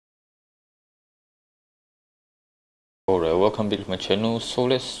Alright, welcome back to my channel. So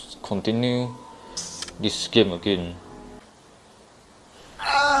let's continue this game again.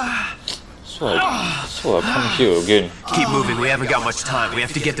 So I come here again. Keep moving, we haven't got much time. We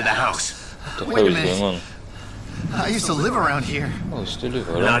have to get to the house. What the hell is going on? I used to live around here. Oh, still live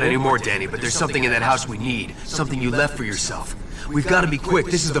around Not here? anymore, Danny, but there's something in that house we need. Something you left for yourself. We've got to be quick.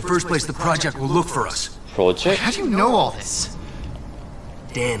 This is the first place the project will look for us. Project? How do you know all this?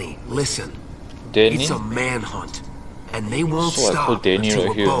 Danny, listen. Danny? It's a manhunt. And they won't So I stop put Danny until right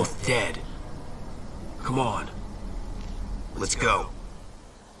we're here. both dead. Come on. Let's go.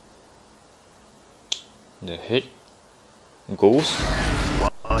 The head? Ghost?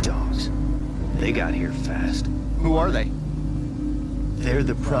 Dogs. They got here fast. Who are they? They're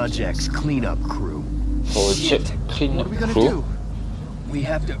the project's cleanup crew. Project cleanup What are we gonna crew? do? We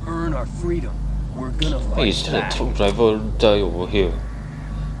have to earn our freedom. We're gonna Hey, fight is that back. a truck driver die over here?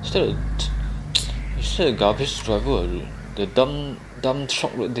 Is that a garbage driver? The dumb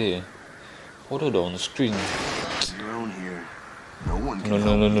truck right there. Hold it on the screen. Your own here. No one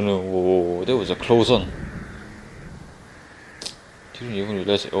can No. Whoa. That was a close one. Didn't even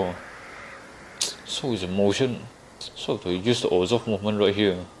realize it all. So it's a motion. So I have to use the observe movement right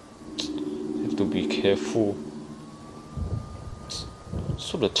here. Have to be careful.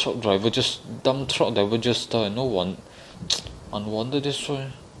 So the dumb truck driver just died. No one, unwanted this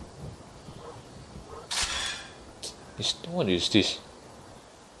way. What is this?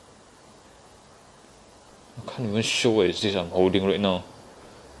 I can't even show what is this I'm holding right now.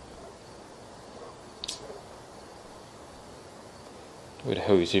 Where the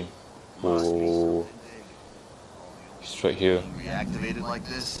hell is him? Oh, he's right here. reactivated like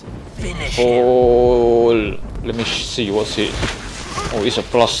this. Finish Oh, let me see what's it. Oh, it's a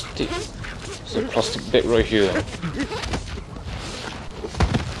plastic. It's a plastic bag right here.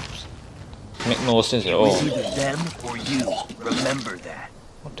 Make no sense at all. It's either them or you. Remember that.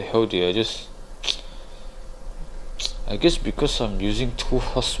 What the hell did I just... I guess because I'm using too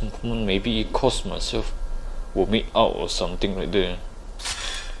fast movement, maybe it caused myself vomit out or something like that.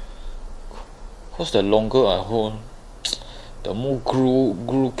 Cause the longer I hold, the more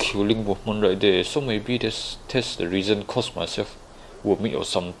grew killing movement right there. So maybe that's the reason caused myself vomit or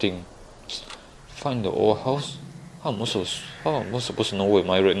something. Find the old house? How am I supposed to know where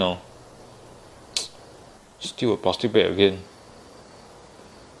am I right now? Still a plastic bag again.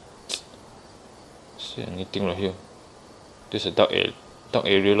 See anything right here? There's a dark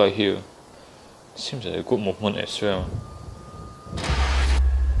area right here. Seems like a good movement as well.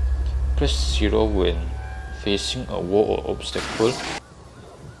 Press 0 when facing a wall or obstacle.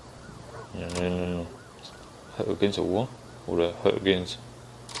 No. Hurt against a wall? Or hurt against?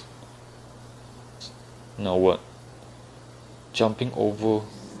 Now what? Jumping over.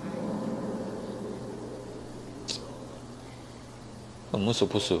 I'm not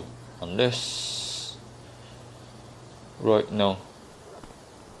supposed to, unless right now.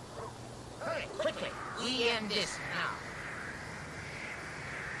 Hurry, quickly! We end this now.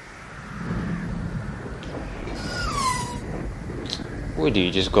 Where did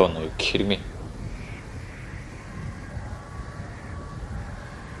you just go? Are you kidding me?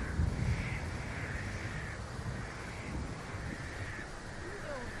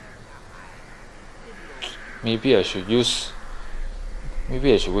 Maybe I should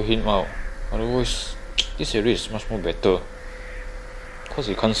wait him out. Otherwise, this area is much more better. Cause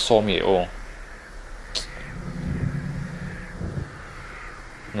he can't saw me at all.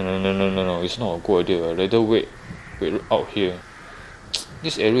 No. It's not a good idea. I'd rather wait out here.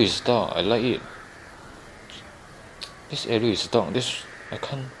 This area is dark. I like it. This area is dark. I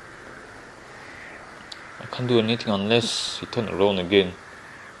can't do anything unless he turn around again.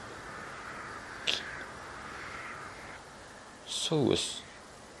 I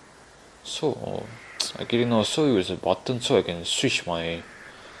didn't know. So it was a button so I can switch my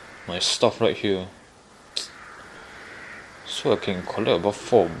stuff right here. So I can collect about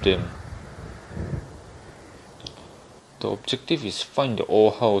 4 of them. The objective is find the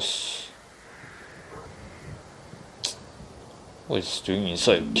old house. What is it doing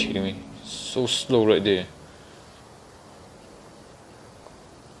inside? Are you kidding me? So slow right there.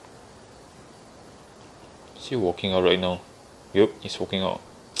 Is he walking out right now? Yup, he's walking out.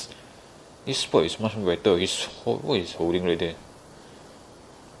 This spot is much better. What is holding right there?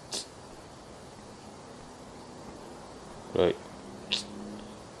 Right.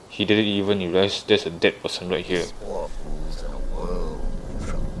 He didn't even realize there's a dead person right here.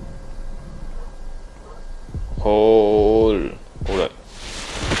 Alright.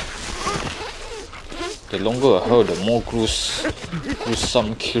 The longer I hold, the more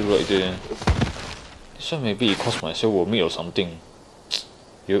gruesome kill right there. So maybe it caused myself vomit or something.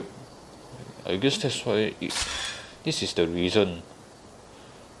 Yep. I guess that's why this is the reason.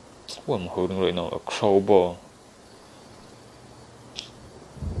 What I'm holding right now, a crowbar.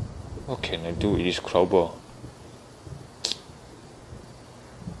 What can I do with this crowbar?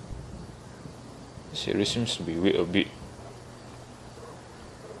 This area seems to be weird a bit.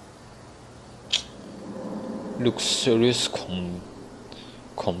 Luxurious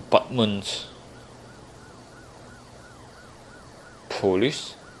compartments.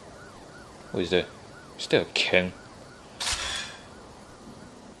 Police? What is that? Is that a can?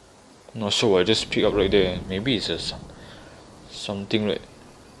 Not sure what I just picked up right there. Maybe it's a something like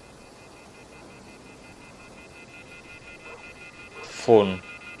phone.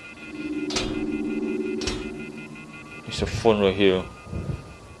 It's a phone right here.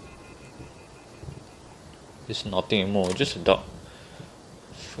 There's nothing anymore, just a duck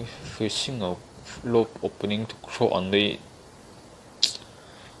facing a low opening to crawl under it.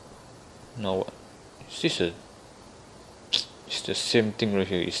 Now what? Is this a... It's the same thing right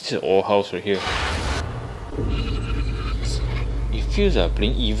here. Is this an old house right here? It feels like I'm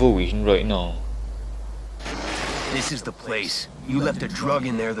playing evil with him right now. This is the place. You left a drug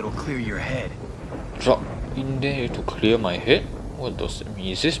in there that'll clear your head. Drug in there to clear my head? What does that mean?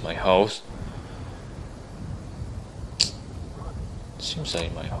 Is this my house? Seems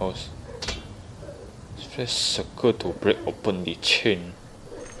like my house. Press circle to break open the chain.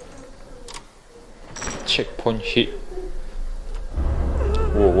 Checkpoint hit.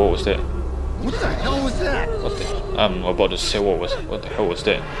 Whoa, what was that? What the hell was that? What the... I'm about to say what the hell was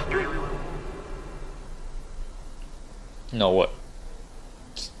that? Now what?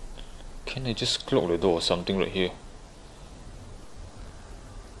 Can I just close the door or something right here?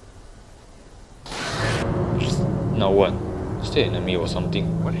 Now what? Is there an enemy or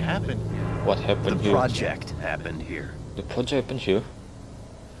something? What happened? What happened The here? project happened here. The project happened here?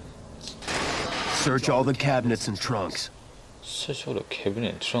 Search all the cabinets and trunks. Search all the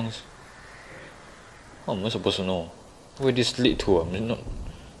cabinet and trunks. How am I supposed to know? Where this lead to? I'm not...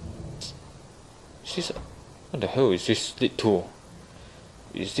 Is this... What the hell is this lead to?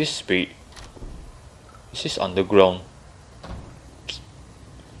 Is this speed? Is this underground?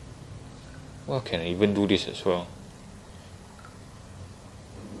 Well, can I even do this as well?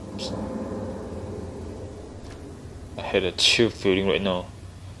 I had a chill feeling right now.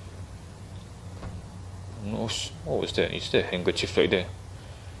 No, what was that? Is there a handkerchief right there?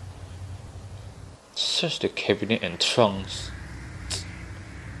 Search the cabinet and trunks.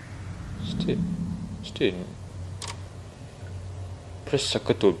 Still. Press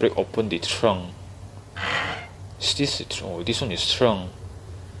circle to break open the trunk. Is this the trunk? Oh, this one is trunk.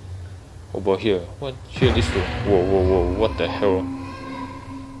 Over here. What? Here, this one. Whoa. What the hell?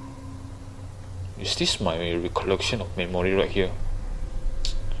 Is this my recollection of memory right here?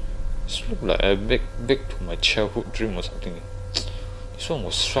 This looks like I back to my childhood dream or something. This one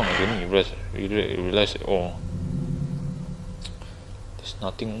was strong. I didn't realize at all. There's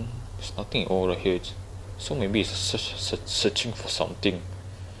nothing at all right here. So maybe it's searching for something.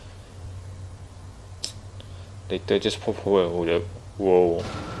 Later just pop over. Whoa.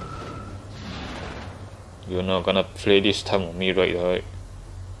 You're not gonna play this time on me, right?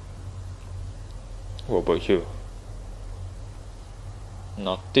 What about here?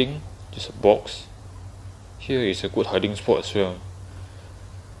 Nothing. Just a box. Here is a good hiding spot as well.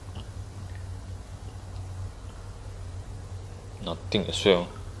 Nothing as well.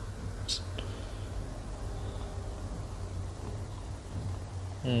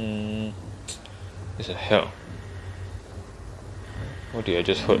 It's a hell. What did I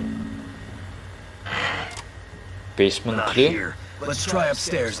just heard? Basement Not clear? here. Let's try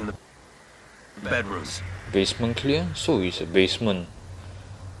upstairs in the bedrooms. Basement clear? So it's a basement.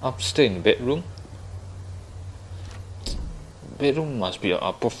 Upstairs in the bedroom? Bedroom must be an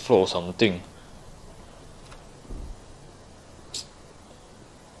upper floor or something.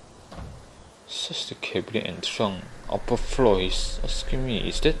 Search the cabinet and trunk. Upper floor is asking me,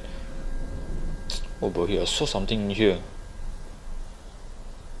 is that? What about here? I saw something in here.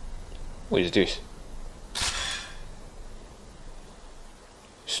 What is this?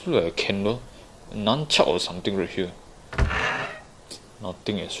 It's like a candle. A nunchuck or something right here.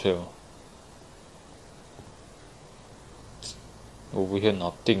 Nothing as well. Over here,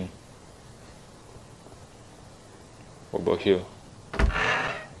 nothing. What about here?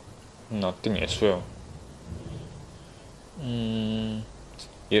 Nothing as well.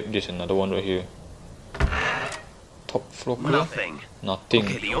 Yep, there's another one right here. Top floor clear? Nothing.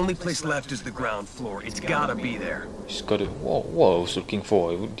 Okay, the only place left is the ground floor. It's gotta be there. It's got it. What I was looking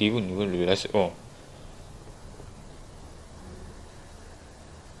for, I didn't even realize it. Oh.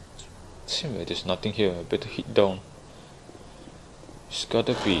 Seems like there's nothing here. I better hit down. It's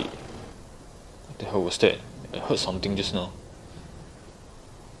gotta be. What the hell was that? I heard something just now.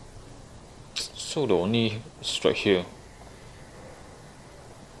 So the only is right here.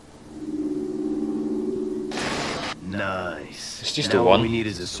 Nice. Is this now the all one? we need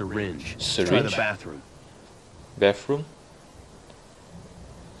is a syringe. Try Syringe? the bathroom. Bathroom?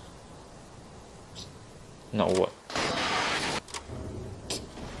 Now what?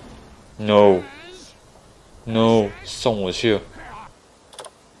 No. No. Someone was here.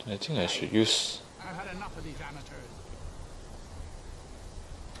 I think I should use. I've had enough of these amateurs.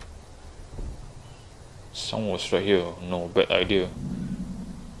 Someone was right here. No, bad idea.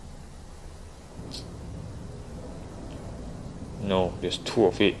 No, there's two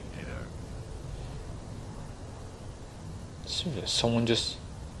of it. Seems like someone just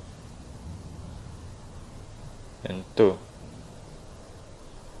enter.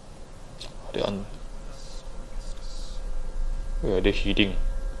 Where are they hiding?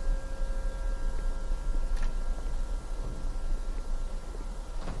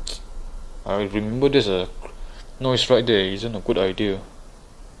 I remember there's a noise right there. Isn't a good idea.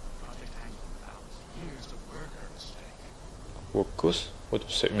 Workers? What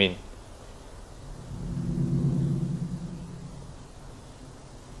does that mean?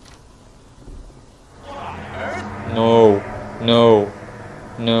 No, no,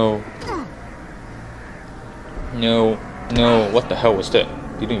 no, no, no. What the hell was that?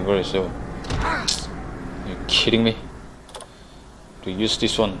 Didn't even realize so. Are you kidding me? To use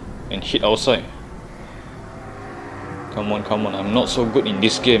this one and hit outside. Come on, come on. I'm not so good in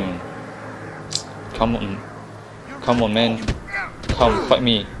this game. Come on. Come on, man. Come, fight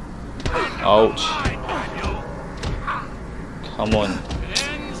me. Ouch. Come on.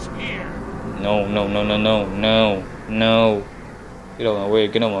 No, no, no, no, no, no, no. Get out of my way,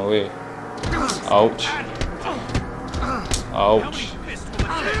 get out of my way. Ouch. Ouch.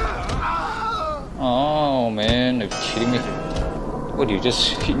 Oh, man. Are you kidding me? What did you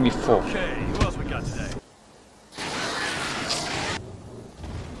just hit me for?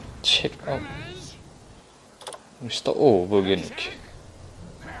 Check out. We start all over again. Okay.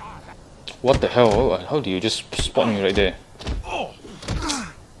 What the hell? How do you just spot me right there?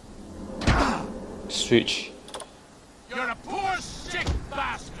 Switch. You're a poor, sick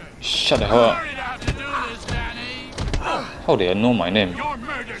bastard. Shut the hell up. Sorry to have to do this, Danny. How do they know my name? Your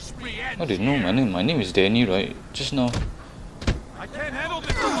murder spree ends How do they know my name? My name is Danny, right? Just now. I can't handle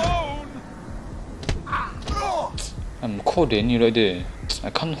this alone. I'm called Danny right there. I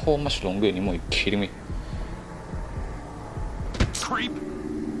can't hold much longer anymore. Are you kidding me? Creep.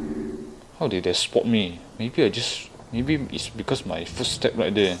 How did they spot me? Maybe it's because my footstep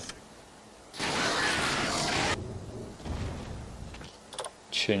right there.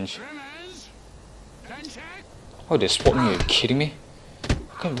 Change. How they spot me? Are you kidding me?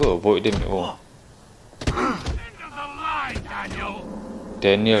 I can't even avoid them at all. End of the line, Daniel.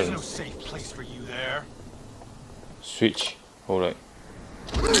 Daniel. No safe place for you there. Switch. Alright.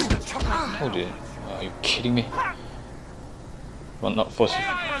 How did? Are you kidding me? Run up first.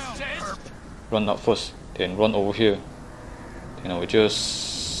 Run up first. Then run over here. Then I will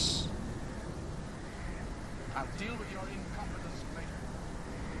just. I'll deal with your incompetence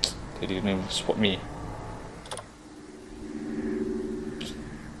later. They didn't even spot me.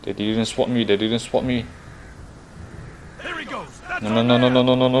 They didn't spot me. They didn't spot me. There he goes. That's No, no, no, no, no,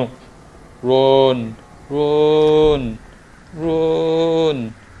 no, no, no. Run. Run.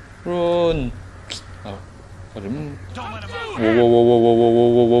 Run. Run. Oh, I remember. Don't let him out. Whoa, whoa, whoa, whoa, whoa, whoa,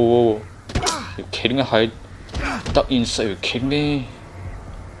 whoa, whoa, whoa, whoa. You kidding me? Hide. Duck inside. You kidding me?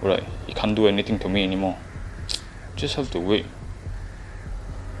 Right. He can't do anything to me anymore. Just have to wait.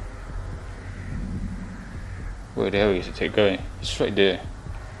 Where the hell is that guy? He's right there.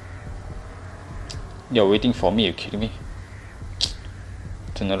 You're waiting for me, you kidding me?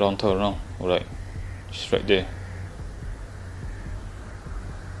 Turn around, turn around. Alright. He's right there.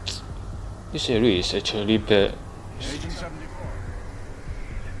 This area is actually bad. Agent 74.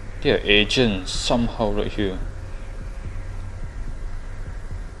 There are agents somehow right here.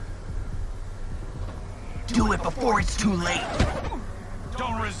 Do it before it's too late.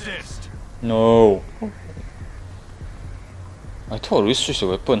 Don't resist. No. I thought I already switched the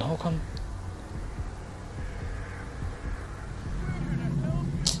weapon. How come?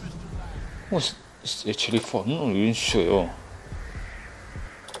 What's it's actually for? I'm not even sure at all.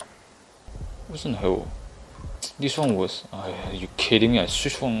 What's in hell? This one was. Are you kidding me? I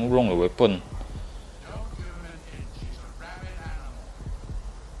switched wrong the weapon.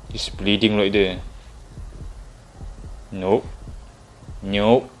 He's bleeding right there. Nope.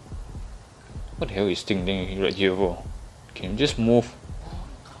 Nope. What the hell is thing right here for? Can you just move?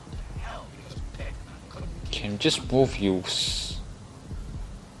 Can you just move, you? There's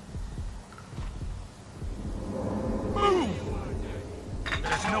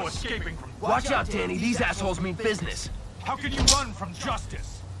no escaping from... Watch out, Danny. These assholes mean business. How can you run from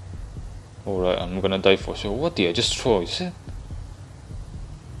justice? Alright, I'm gonna die for sure. What did I just throw? Is it?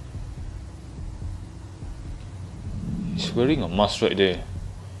 He's wearing a mask right there.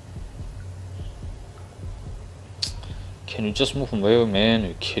 Can you just move away, man? Are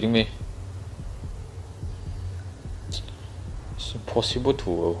you kidding me? It's impossible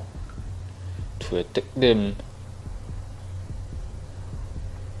to attack them.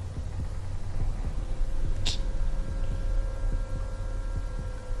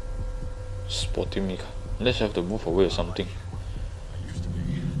 Spotting me. Unless I have to move away or something.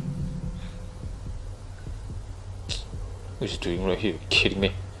 What is he doing right here? Are you kidding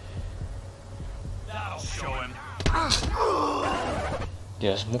me? That'll show him.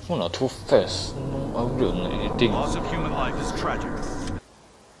 Yeah, his movement are too fast. No outlook or anything. Loss of human life is tragic.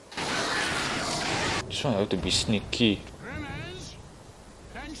 This one I have to be sneaky. Grimmers?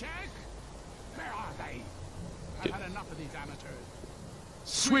 Penchak? Where are they? I've had enough of these amateurs.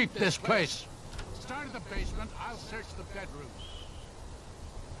 Sweep this place! Start at the basement, I'll search the bedrooms.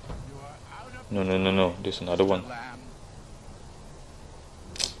 You are out of... No. There's another one. Lamb.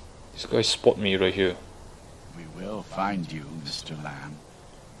 This guy spot me right here. We will find you, Mr. Lamb.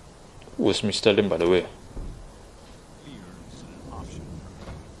 Who was Mr. Lim, by the way? Fear isn't an option.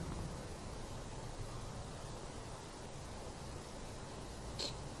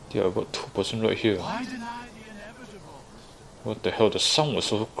 Yeah, I've got 2% right here. Why deny the inevitable? What the hell? The sound was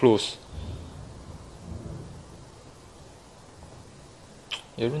so close.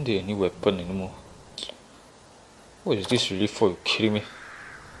 There isn't any weapon anymore. What is this really for? You kidding me?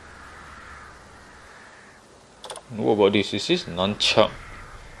 What about this? Is this nunchuck?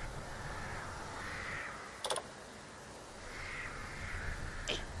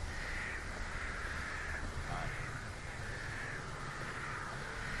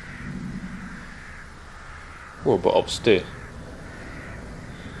 What about upstairs?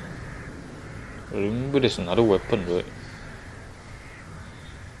 I remember there's another weapon, right?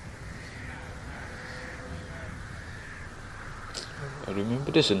 I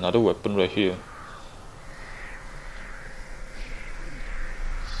remember there's another weapon right here.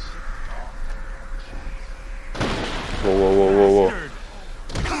 Whoa.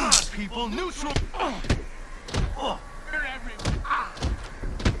 Come on, people, neutral.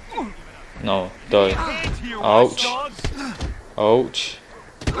 No, die. Ouch. Ouch.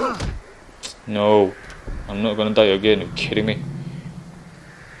 No. I'm not gonna die again. Are you kidding me?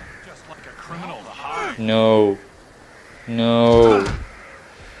 Just like a criminal to hide. No.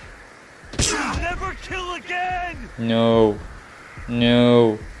 Never kill again. No.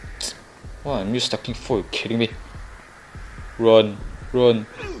 What am you stacking for? Are you kidding me? Run.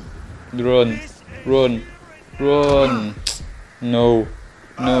 No.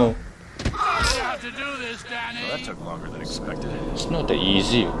 You have to do this, Danny. Well, that took longer than expected. It's not that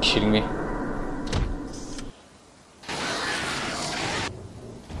easy. Are you kidding me?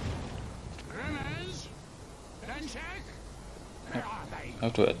 Grimmers? Penchak? Where are they? I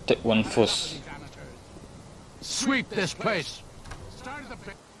have to attack one first. Sweep this place. Start at the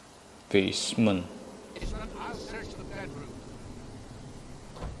Basement. basement. I'll search the bedroom.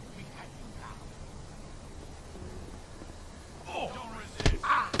 We have you now. Don't resist.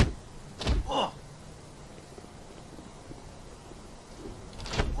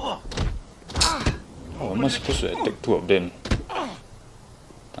 How am I supposed to attack two of them?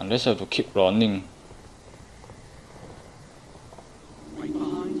 Unless I have to keep running.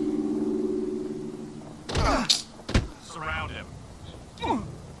 Surround him. Come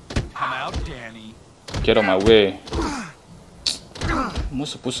out, Danny. Get out of my way. How am I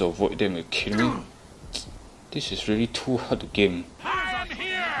supposed to avoid them? Are you kidding me? This is really too hard to game. I'm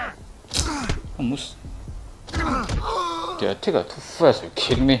here. Almost. The attack are too fast. Are you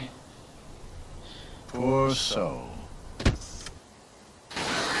kidding me? Poor soul.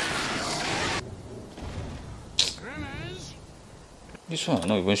 Grimmers? This one I'm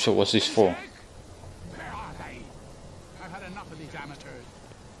not even sure what's this for. Where are they? I've had enough of these amateurs.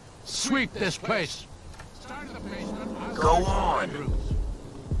 Sweep this place. Start at the basement. I'll Go search the on. bedrooms.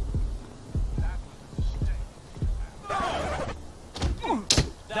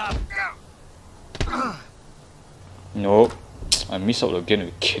 No. I missed out again. Are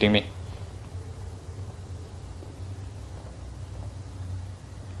you kidding me?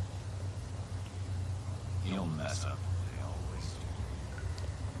 He'll mess up. They always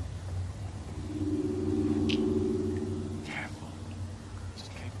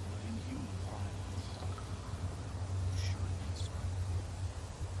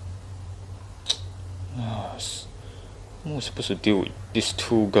How am I supposed to deal with these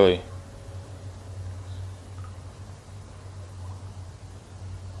two guys?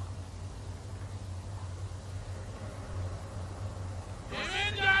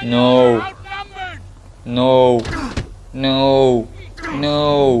 No. No. No.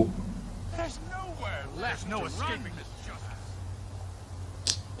 No. There's nowhere left. No escaping this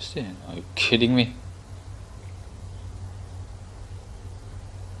justice. Are you kidding me?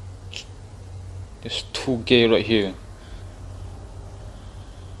 There's two gay right here.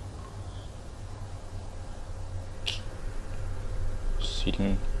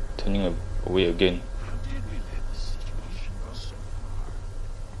 Sitting, turning away again.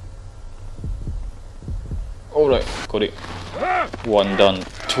 Alright, got it. One done.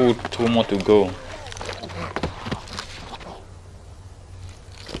 Two more to go.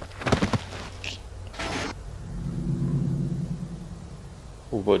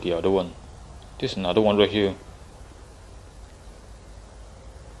 What about the other one? There's another one right here.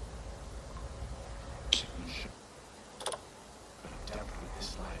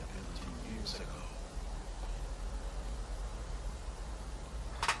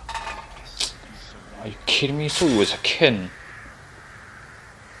 Are you kidding me? So it was a Ken.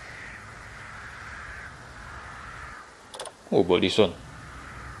 What about this one?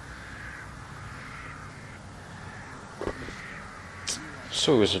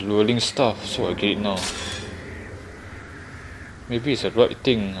 So it was luring stuff, so I get it now. Maybe it's the right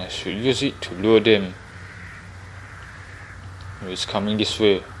thing, I should use it to lure them. Oh, it's coming this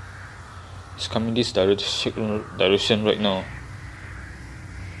way. It's coming this direction right now.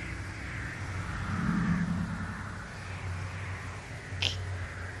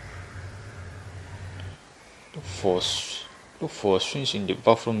 Look for a strange in the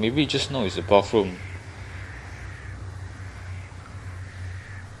bathroom. Maybe just now it's the bathroom.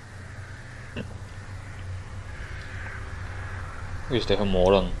 Where's the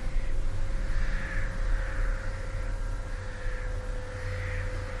moron?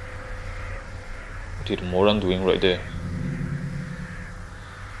 What is the moron doing right there?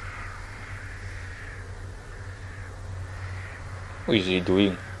 What is he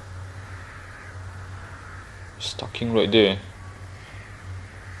doing? Stucking right there.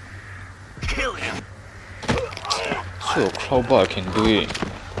 Kill him. So a crowbar can do it.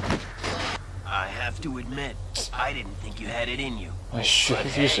 I have to admit, I didn't think you had it in you. I should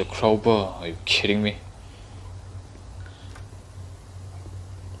have used a crowbar. Are you kidding me?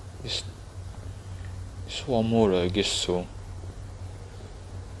 It's one more, I guess so.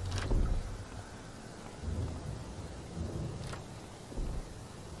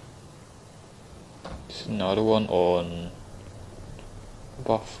 There's another one on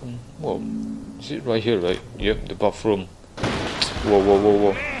bathroom. Whoa, is it right here, right? Yep, the bathroom.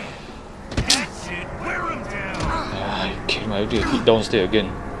 Whoa. That's it. Wear him down. Ah, you kidding me? I did hit downstairs again.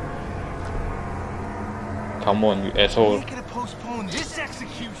 Come on, you asshole. You're gonna postpone this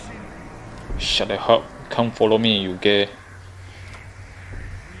execution. Shut the up. Come follow me, you gay. Please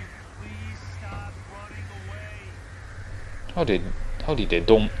stop running away. How did they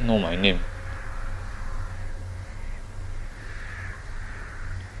don't know my name?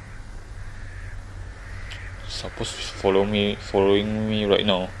 Supposed to be following me right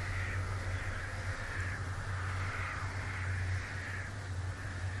now.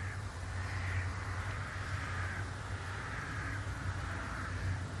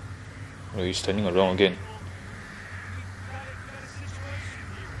 Oh, he's turning around again.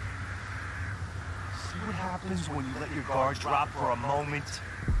 See what happens when you let your guard drop for a moment?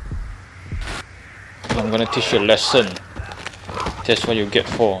 I'm gonna teach you a lesson. That's what you get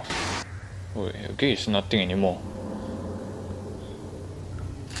for. Wait, okay, it's nothing anymore.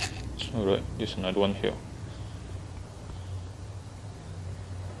 Alright, there's another one here.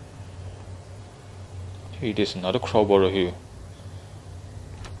 Hey, there's another crowbar right here.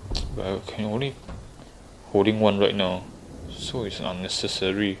 But I can only holding one right now, so it's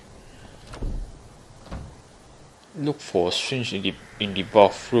unnecessary. Look for a strange in the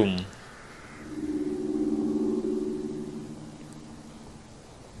bathroom.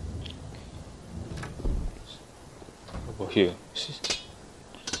 Over here.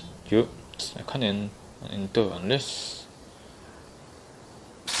 Yep, I can't enter unless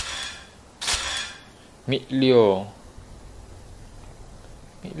meet Leo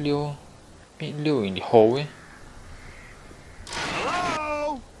in the hallway.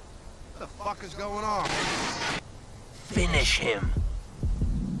 Hello? What the fuck is going on? Finish him.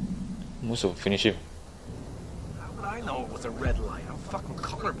 Most of finish him. How would I know it was a red light? I'm fucking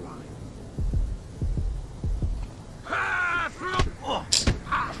colorblind.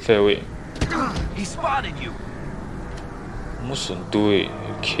 Fair way. He spotted you. Mustn't do it. Are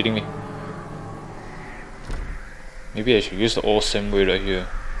you kidding me? Maybe I should use the awesome way right here.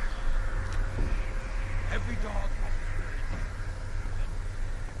 Every dog has...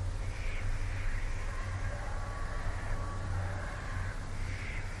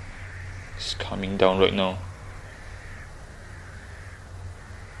 It's coming down right now.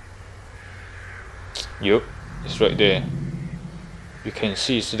 Yup, it's right there. You can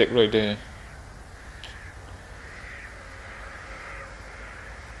see his leg right there.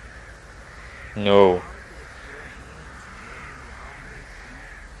 No.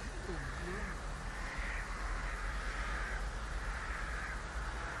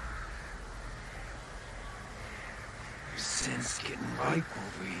 Sin's getting ripe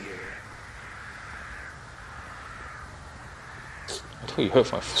over here. I thought you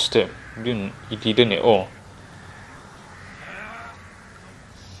heard my footstep. You didn't at all.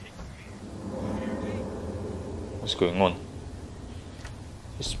 What's going on?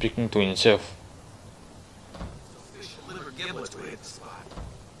 He's speaking to himself. Liver giblets to hit the spot.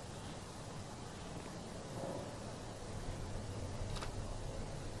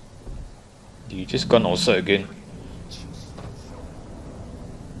 Did you just gone outside again?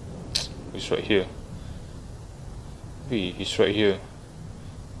 He's right here. Maybe he's right here.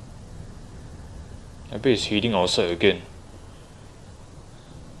 I bet he's heading outside again.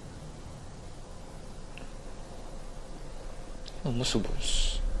 I'm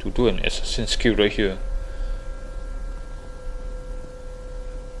supposed to do an assassin skill right here.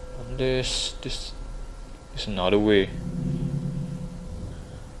 And there's another way.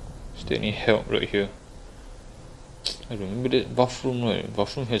 Is there any help right here? I remember that bathroom, right?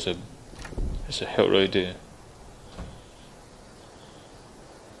 Bathroom has a help right there.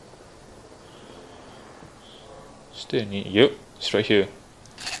 Is there any? Yep, it's right here.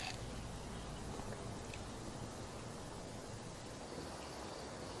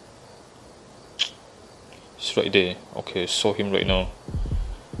 It's right there. Okay, saw him right now.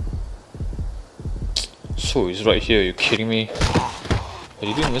 So he's right here. You kidding me? I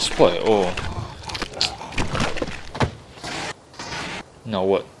didn't even spot at all. Now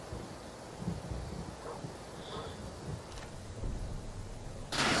what?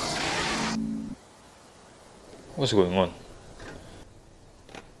 What's going on?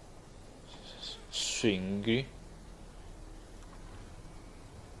 Swingy.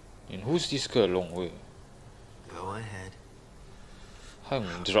 And who's this guy along with? Go ahead.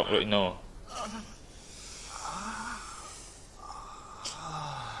 I'm drunk right now.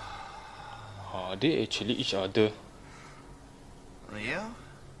 Are they actually each other? Leo?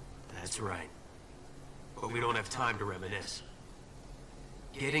 That's right. But we don't have time to reminisce.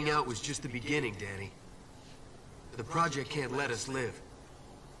 Getting out was just the beginning, Danny. The project can't let us live.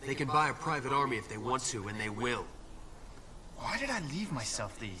 They can buy a private army if they want to, and they will. Why did I leave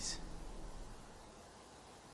myself these?